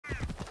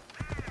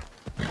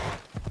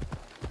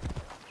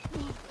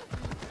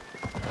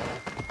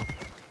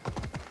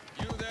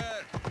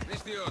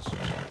mafioso.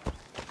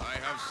 I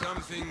have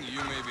something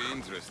you may be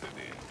interested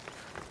in.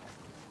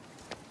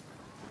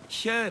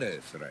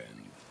 Here,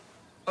 friend.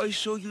 I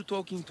saw you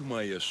talking to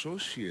my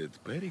associate,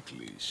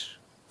 Pericles.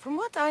 From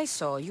what I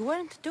saw, you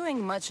weren't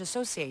doing much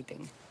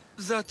associating.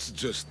 That's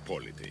just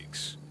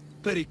politics.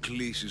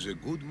 Pericles is a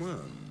good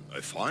man,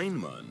 a fine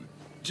man,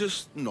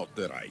 just not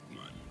the right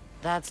man.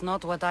 That's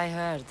not what I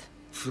heard.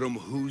 From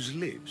whose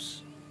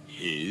lips?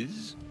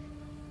 His?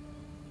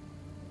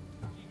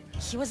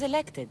 He was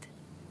elected.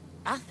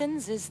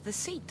 Athens is the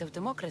seat of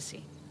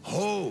democracy.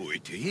 Oh,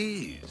 it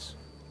is.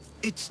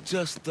 It's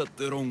just that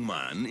the wrong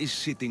man is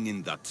sitting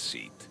in that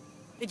seat.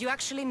 Did you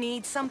actually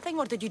need something,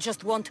 or did you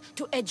just want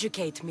to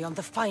educate me on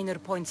the finer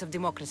points of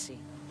democracy?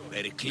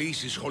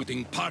 Pericles is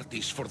holding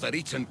parties for the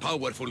rich and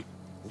powerful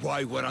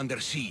while we're under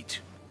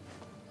siege.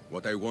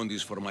 What I want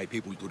is for my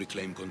people to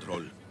reclaim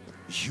control.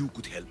 You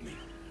could help me.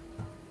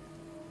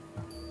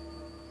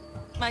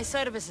 My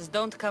services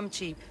don't come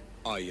cheap.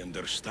 I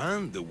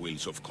understand the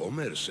wills of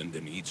commerce and the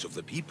needs of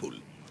the people.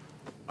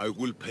 I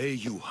will pay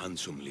you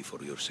handsomely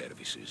for your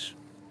services.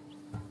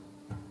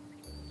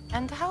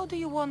 And how do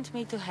you want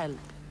me to help?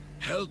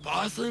 Help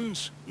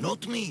Athens,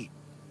 not me.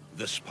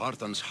 The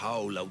Spartans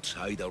howl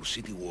outside our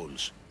city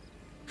walls.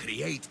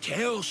 Create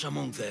chaos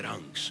among their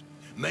ranks.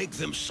 Make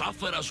them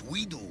suffer as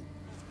we do.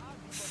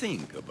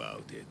 Think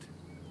about it.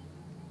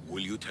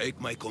 Will you take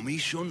my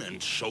commission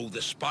and show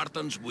the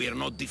Spartans we are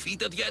not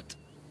defeated yet?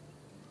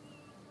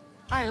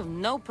 I have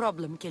no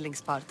problem killing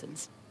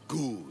Spartans.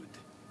 Good.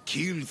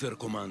 Kill their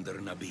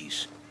commander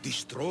Nabis,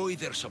 destroy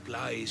their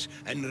supplies,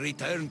 and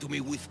return to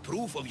me with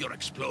proof of your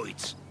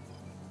exploits.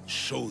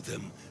 Show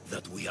them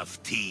that we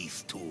have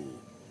teeth too.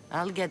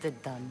 I'll get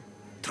it done.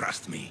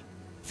 Trust me,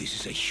 this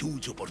is a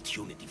huge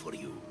opportunity for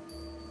you.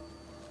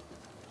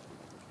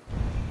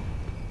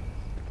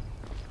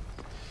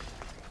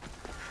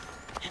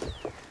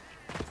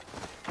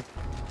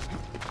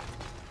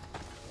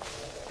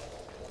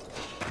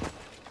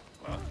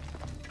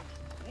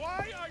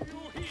 Why are you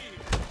here?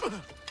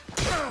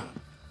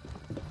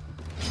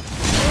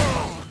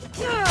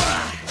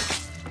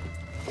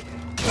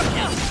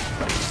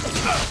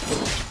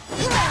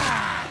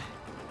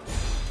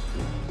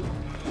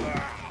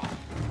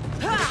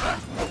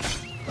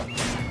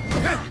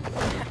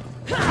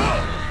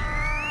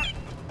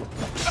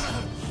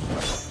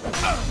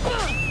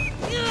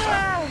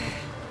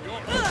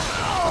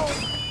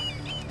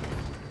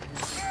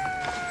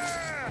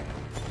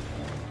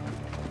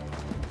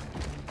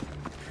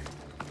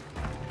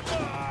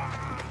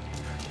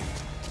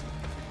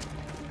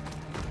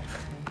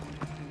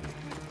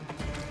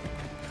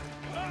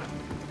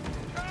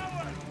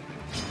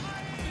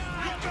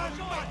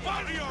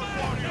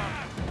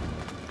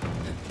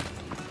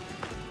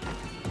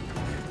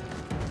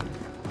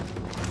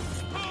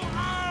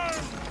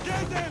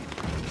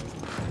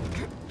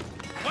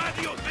 Where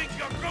do you think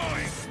you're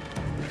going?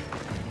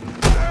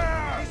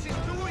 This is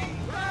too easy!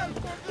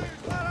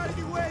 What are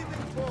you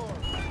waiting for?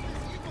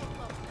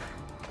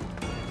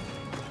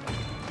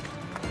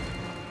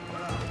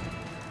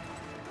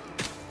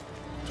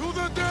 To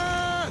the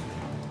death!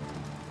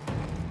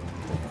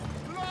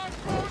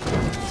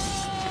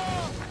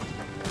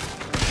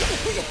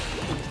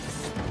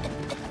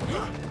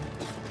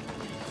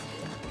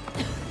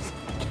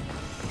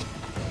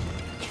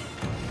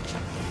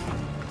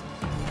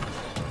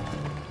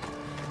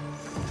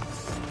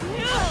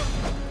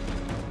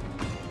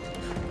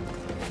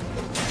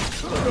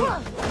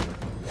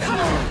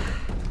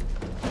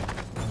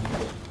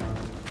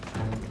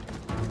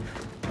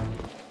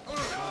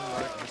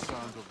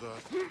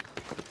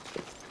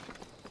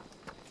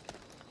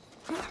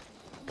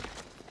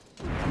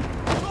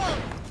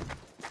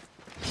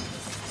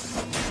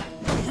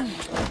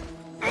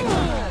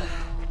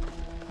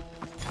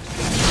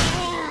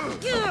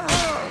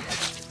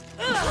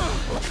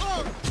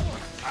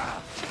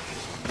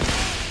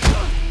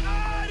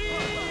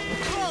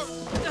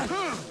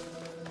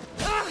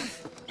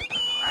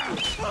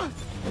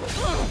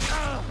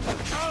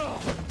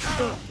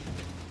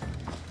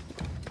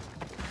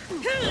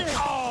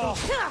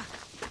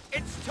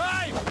 It's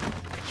time!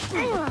 You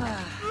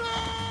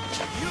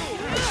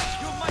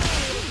might be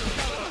able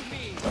to help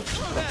me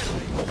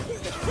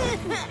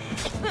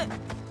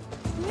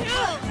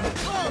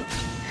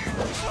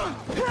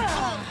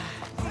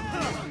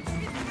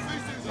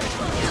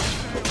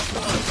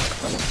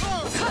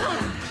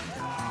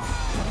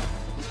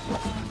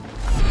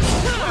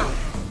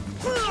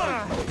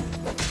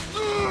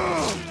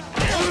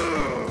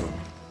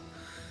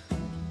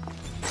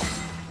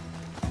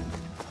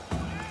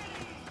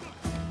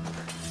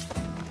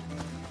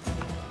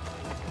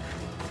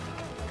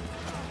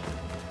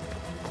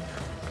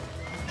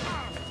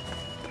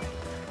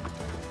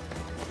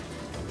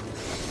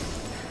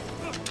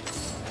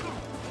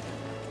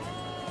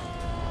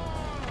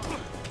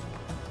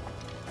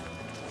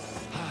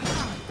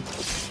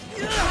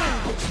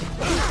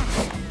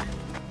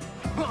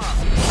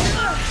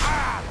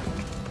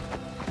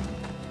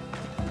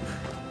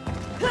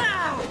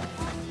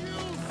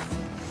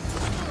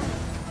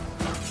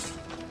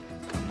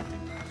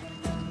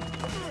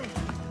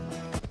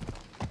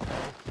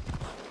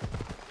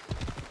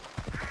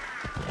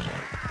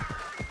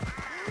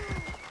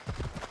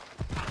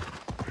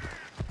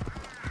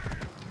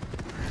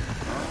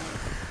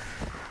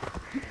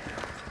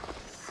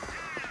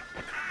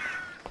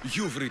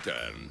You've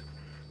returned.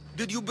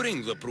 Did you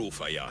bring the proof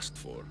I asked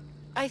for?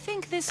 I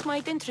think this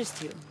might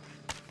interest you.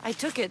 I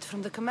took it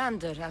from the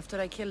commander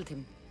after I killed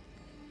him.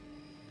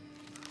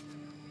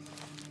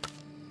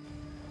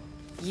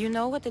 You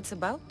know what it's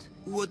about?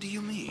 What do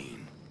you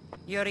mean?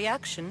 Your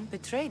reaction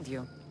betrayed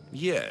you.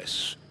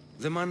 Yes.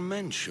 The man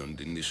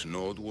mentioned in this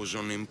note was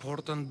on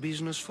important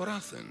business for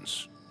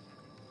Athens.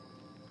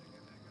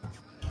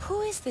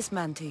 Who is this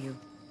man to you?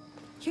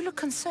 You look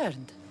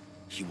concerned.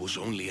 He was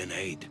only an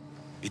aide.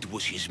 It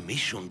was his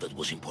mission that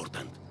was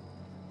important.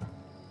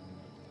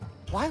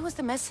 Why was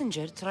the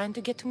messenger trying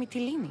to get to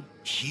Mytilene?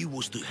 He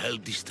was to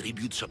help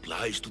distribute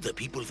supplies to the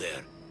people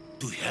there,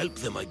 to help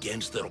them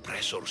against their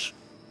oppressors.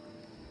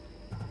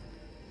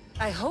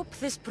 I hope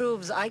this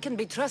proves I can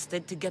be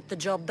trusted to get the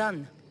job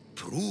done.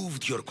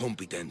 Proved you're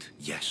competent,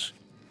 yes.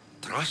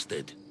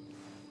 Trusted.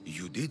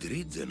 You did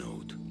read the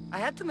note. I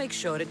had to make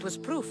sure it was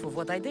proof of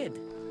what I did.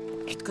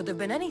 It could have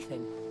been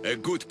anything. A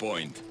good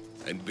point.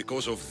 And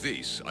because of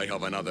this, I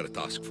have another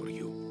task for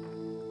you.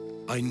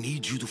 I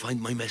need you to find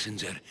my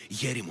messenger,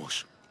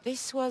 Yerimos.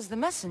 This was the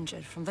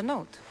messenger from the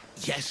note.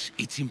 Yes,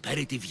 it's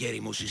imperative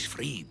Yerimos is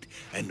freed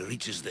and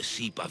reaches the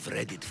ship. I've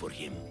read it for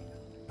him.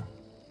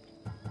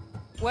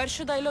 Where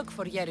should I look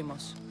for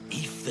Yerimos?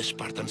 If the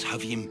Spartans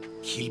have him,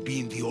 he'll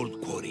be in the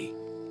old quarry.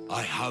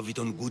 I have it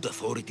on good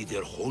authority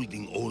they're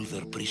holding all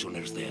their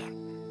prisoners there.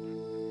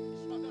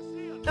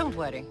 Don't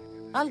worry.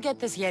 I'll get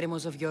this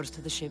Yerimos of yours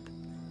to the ship.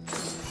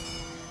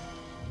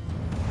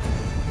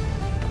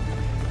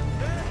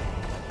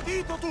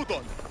 Dito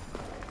tuton!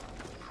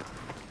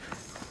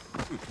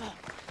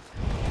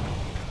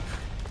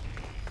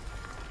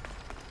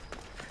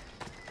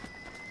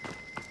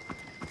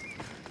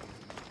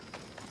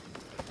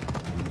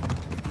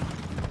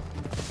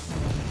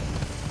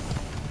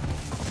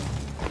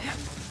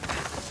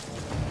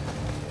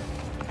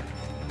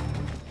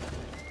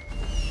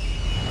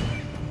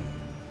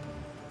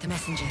 The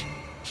messenger.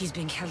 He's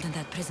being held in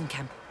that prison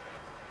camp.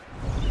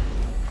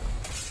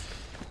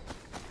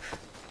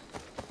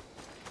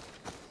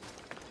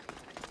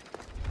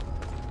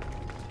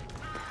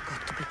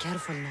 Got to be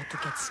careful not to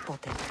get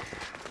spotted.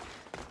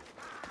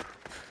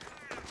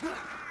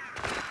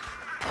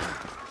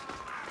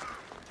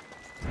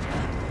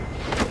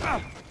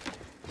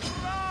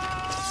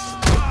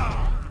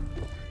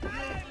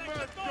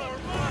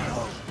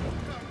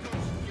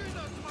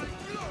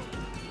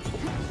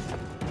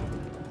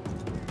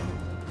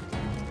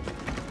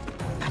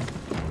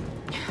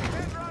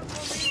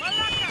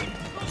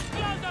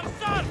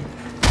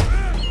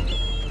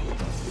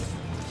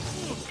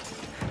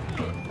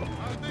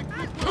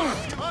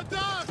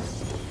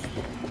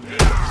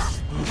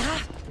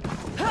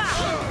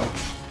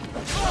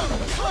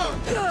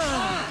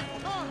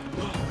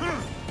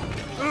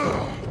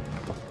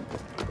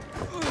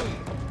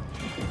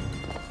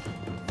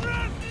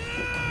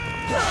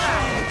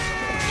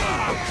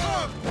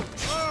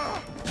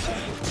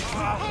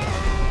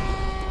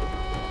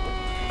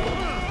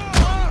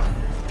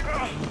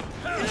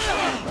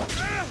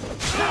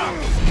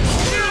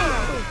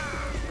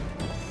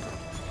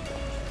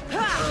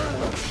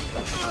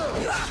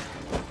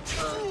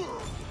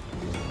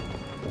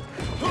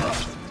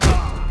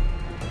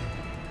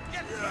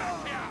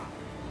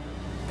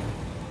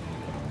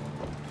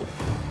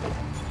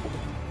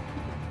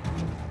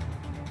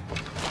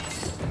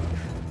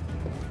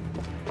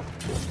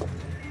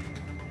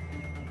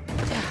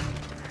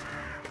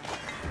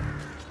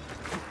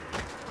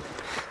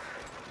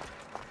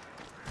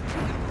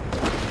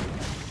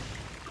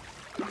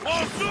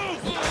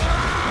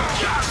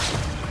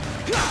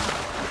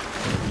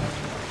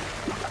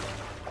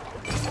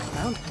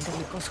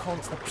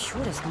 Holds the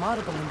purest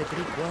marble in the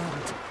Greek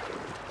world.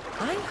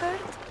 I heard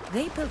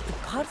they built the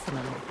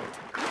Parthenon with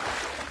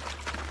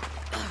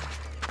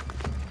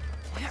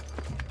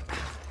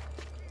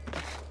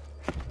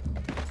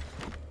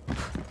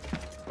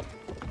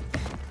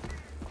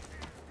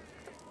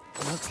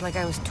it. Looks like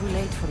I was too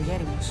late for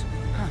Yerimos.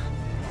 Huh.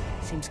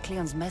 Seems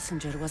Cleon's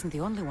messenger wasn't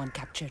the only one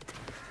captured.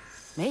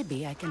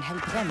 Maybe I can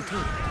help them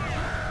too.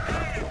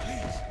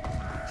 Please,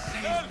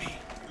 save me.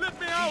 Let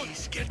me out!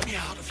 Please, get me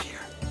out of here.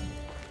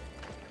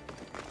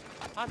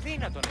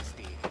 Αδύνατον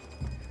εστί.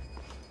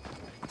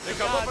 The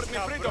God offered me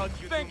freedom.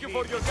 Thank you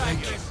for your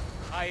kindness.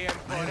 I am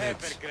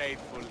forever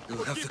grateful.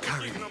 You'll have to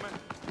carry me.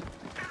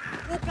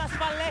 Ούκ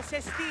ασφαλές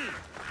εστί.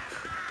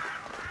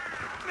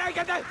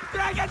 Τρέχετε!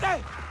 Τρέχετε!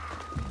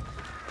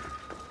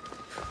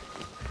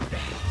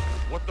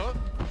 What the?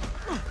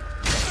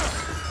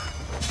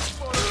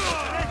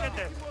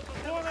 Τρέχετε!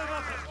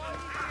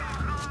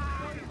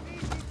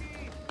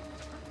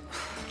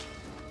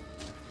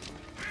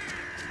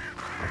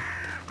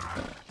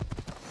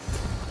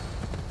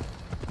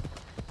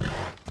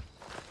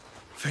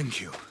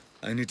 Thank you.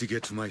 I need to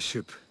get to my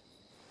ship.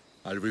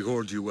 I'll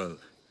reward you well.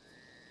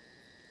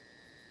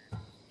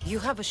 You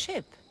have a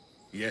ship?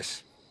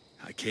 Yes.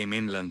 I came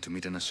inland to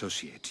meet an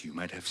associate. You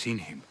might have seen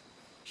him.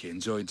 He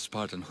enjoyed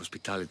Spartan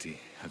hospitality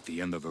at the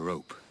end of a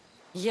rope.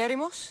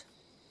 Yerimos?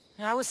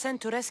 I was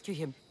sent to rescue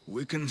him.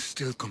 We can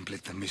still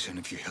complete the mission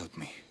if you help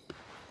me.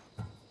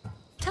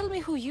 Tell me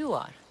who you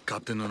are.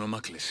 Captain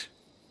Onomaklis.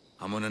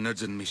 I'm on an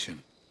urgent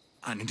mission.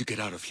 I need to get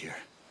out of here.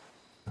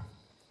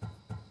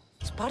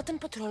 Spartan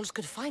patrols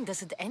could find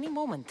us at any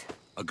moment.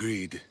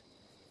 Agreed.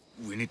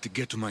 We need to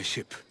get to my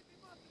ship.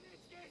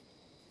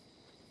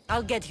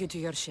 I'll get you to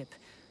your ship.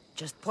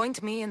 Just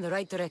point me in the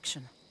right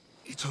direction.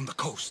 It's on the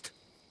coast.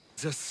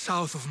 Just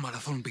south of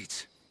Marathon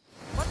Beach.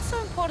 What's so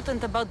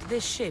important about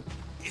this ship?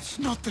 It's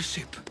not the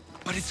ship,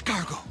 but it's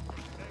cargo.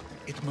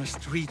 It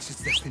must reach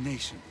its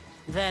destination.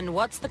 Then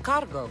what's the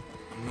cargo?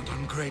 I'm not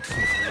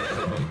ungrateful for your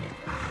help,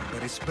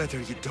 but it's better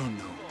you don't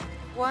know.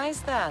 Why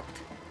is that?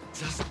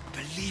 Just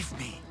believe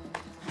me.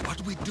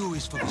 What we do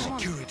is for the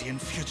security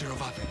and future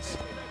of Athens.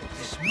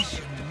 This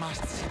mission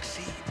must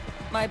succeed.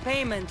 My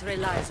payment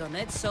relies on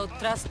it, so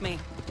trust me,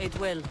 it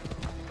will.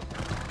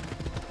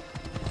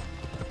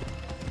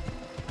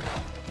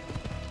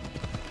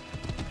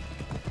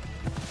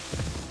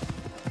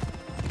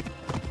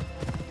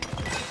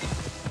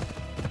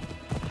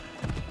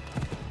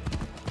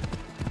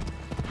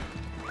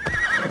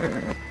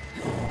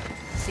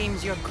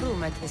 Seems your crew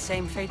met the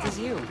same fate as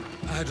you.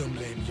 I don't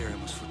blame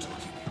Yeremus for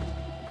talking.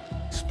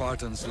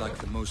 Spartans lack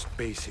the most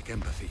basic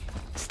empathy.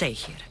 Stay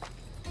here.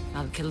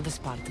 I'll kill the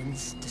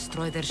Spartans,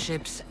 destroy their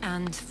ships,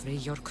 and free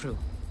your crew.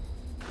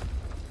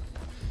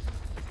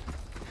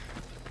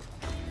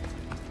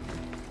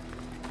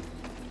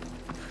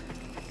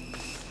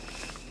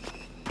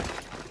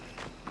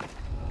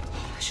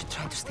 I should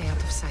try to stay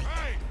out of sight.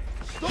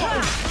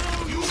 Stop!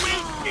 You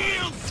will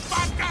feel,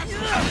 Spartans!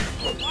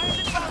 Why is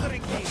it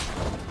bothering me?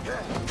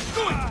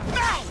 Do it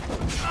now!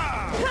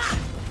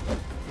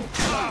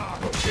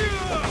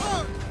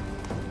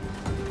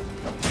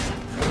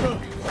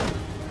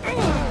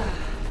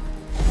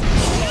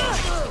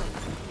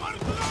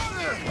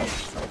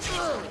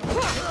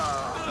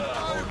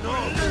 Oh no!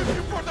 Leave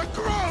you for the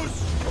crows!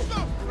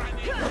 Stop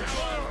running!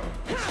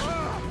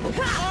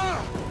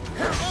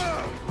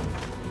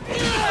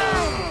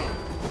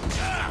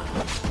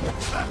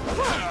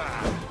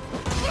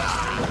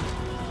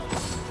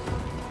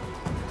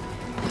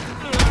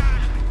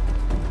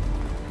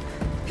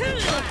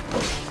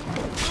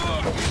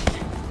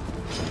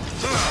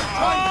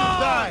 Trying to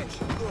die!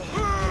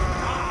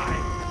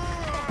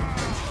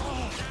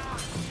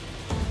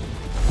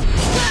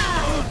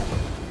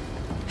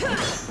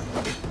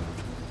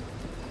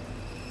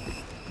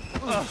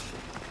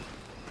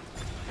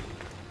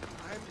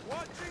 I'm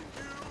watching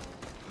you!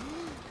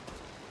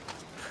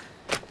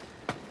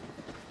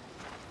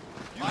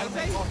 I'll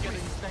make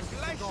offering thank you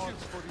to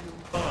gods for you.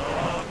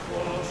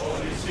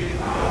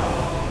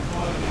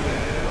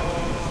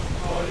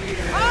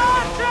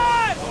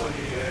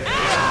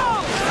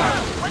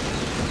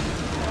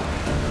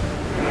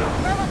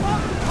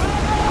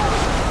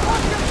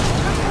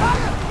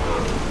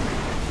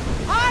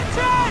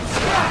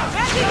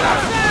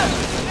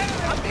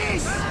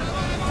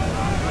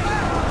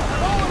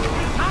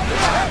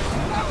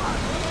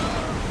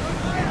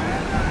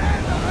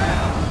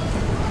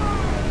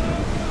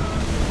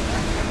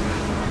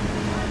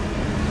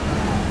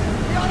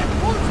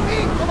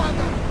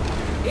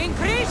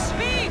 Increase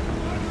speed!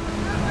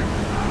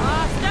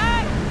 Faster!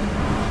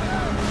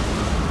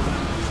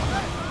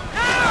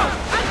 Now!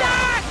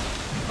 Attack!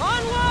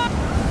 Onward!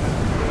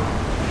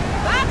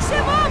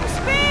 Maximum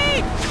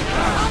speed!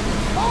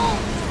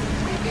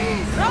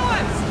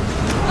 Rowers!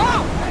 Go!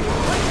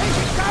 We're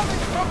taking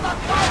damage from that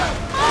fire!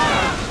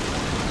 Fire!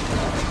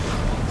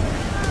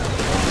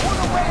 Pull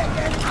away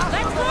again!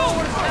 Let's The go!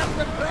 rowers have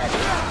the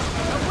pressure!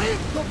 The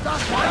wind took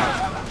that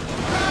fire!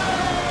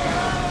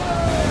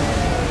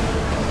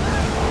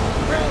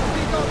 Well,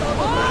 we got all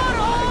the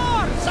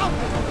More!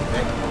 something to be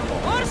thankful for!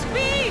 More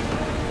speed!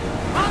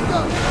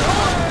 Hunger!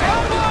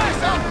 Help us!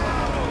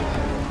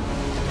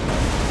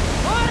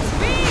 More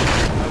speed!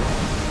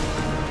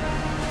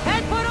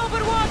 Head for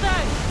over water!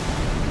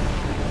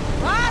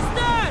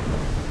 Faster!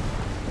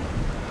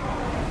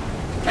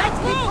 Let's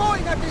keep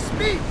going at this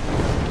speed!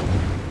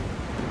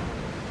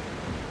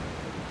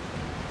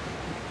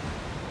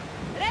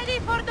 Ready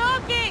for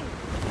docking!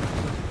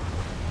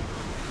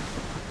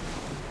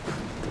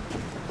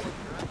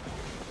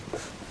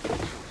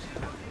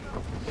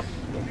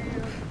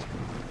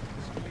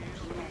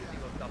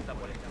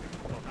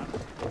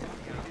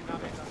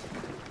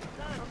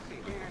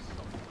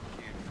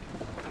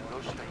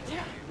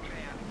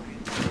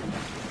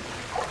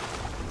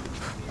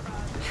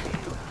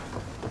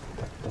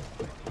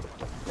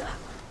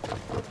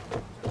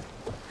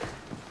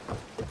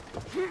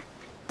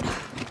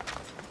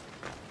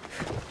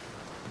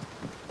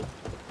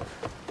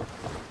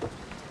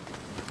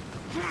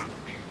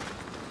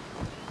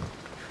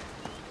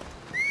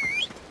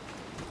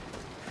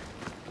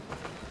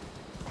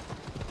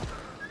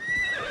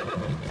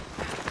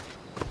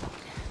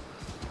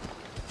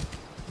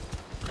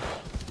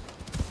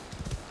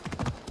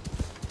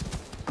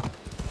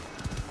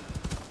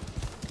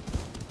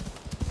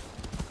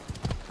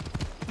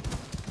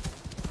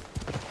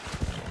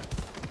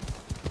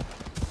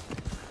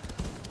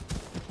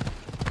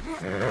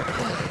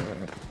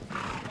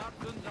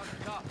 Spartans are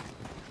tough.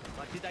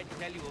 What did I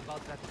tell you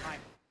about that time?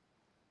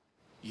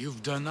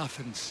 You've done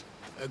Athens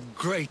a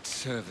great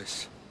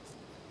service.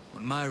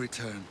 On my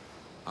return,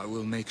 I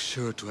will make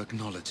sure to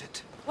acknowledge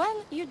it.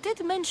 Well, you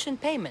did mention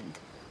payment.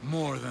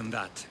 More than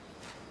that,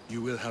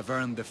 you will have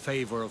earned the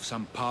favor of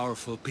some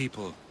powerful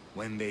people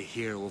when they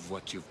hear of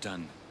what you've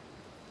done.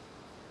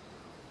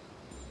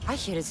 I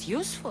hear it's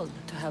useful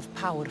to have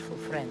powerful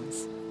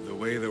friends. The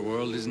way the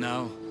world is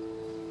now,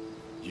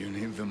 you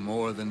need them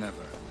more than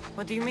ever.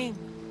 What do you mean?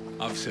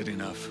 I've said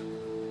enough,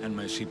 and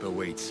my ship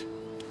awaits.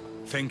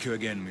 Thank you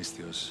again,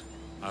 Misthios.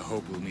 I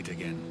hope we'll meet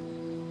again.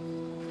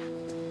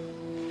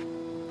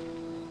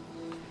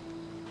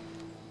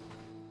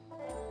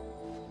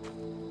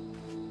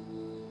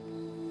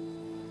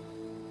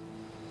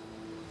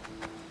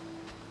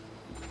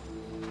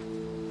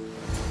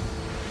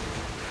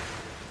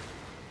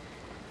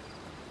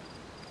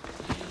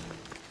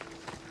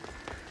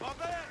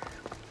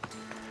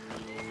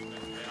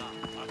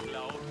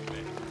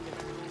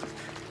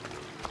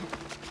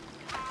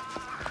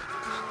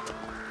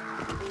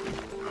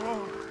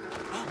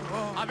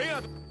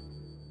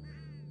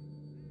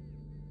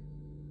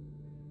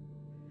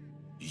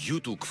 You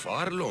took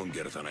far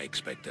longer than I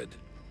expected.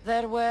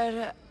 There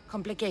were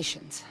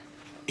complications.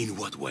 In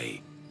what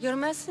way? Your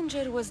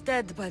messenger was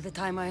dead by the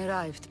time I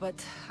arrived, but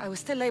I was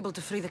still able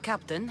to free the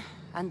captain,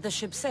 and the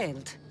ship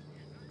sailed.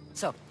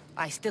 So,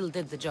 I still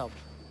did the job.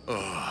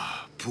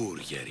 Ah, poor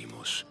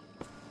Yerimos.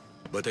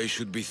 But I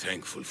should be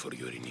thankful for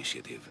your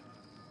initiative.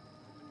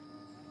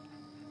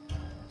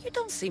 You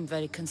don't seem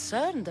very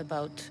concerned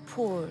about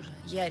poor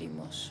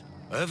Yerimos.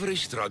 Every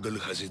struggle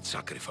has its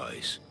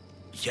sacrifice.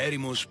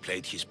 Yerimos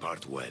played his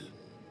part well.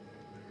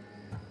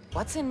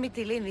 What's in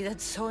Mytilene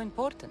that's so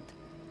important?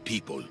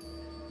 People.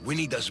 We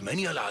need as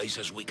many allies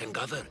as we can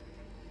gather.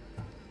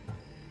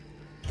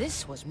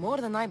 This was more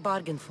than I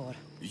bargained for.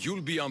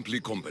 You'll be amply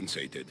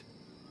compensated.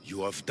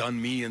 You have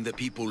done me and the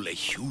people a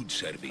huge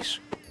service.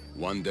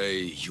 One day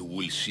you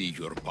will see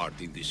your part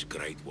in this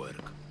great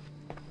work.